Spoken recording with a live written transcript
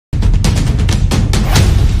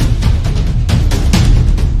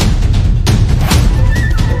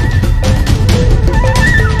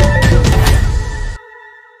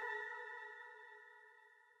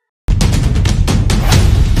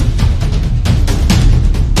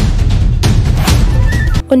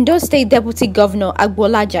Ondo State Deputy Governor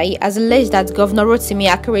Agboola Ajayi has alleged that Governor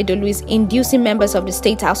Akeredolu is inducing members of the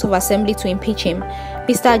State House of Assembly to impeach him.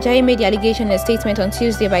 Mr. Ajayi made the allegation in a statement on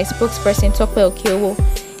Tuesday by spokesperson Tope Okiowo.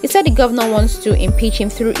 He said the governor wants to impeach him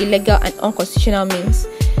through illegal and unconstitutional means.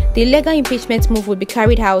 The illegal impeachment move would be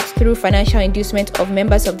carried out through financial inducement of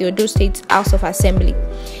members of the Ondo State House of Assembly.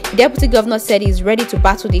 The deputy governor said he is ready to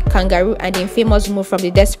battle the kangaroo and the infamous move from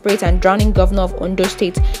the desperate and drowning governor of Ondo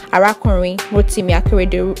State,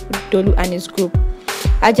 Akeredolu and his group.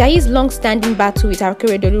 Ajayi's long-standing battle with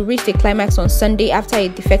Akeredolu reached a climax on Sunday after he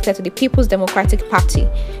defected to the People's Democratic Party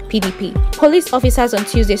 (PDP). Police officers on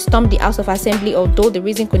Tuesday stormed the House of Assembly, although the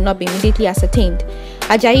reason could not be immediately ascertained.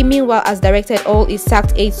 Ajayi, meanwhile, has directed all his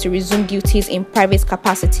sacked aides to resume duties in private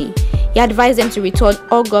capacity. He advised them to return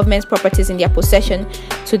all government properties in their possession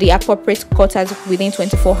to the appropriate quarters within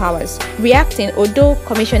 24 hours. Reacting, Odo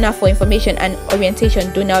Commissioner for Information and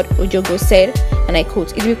Orientation Donald Ojogo said, and I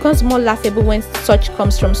quote, "It becomes more laughable when such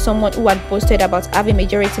comes from someone who had boasted about having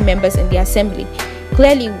majority members in the assembly."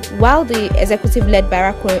 Clearly, while the executive led by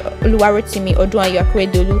Oluwarotimi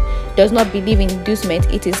Akeredolu does not believe in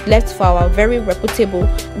inducement, it is left for our very reputable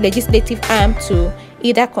legislative arm to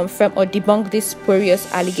either confirm or debunk this spurious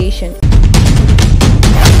allegation.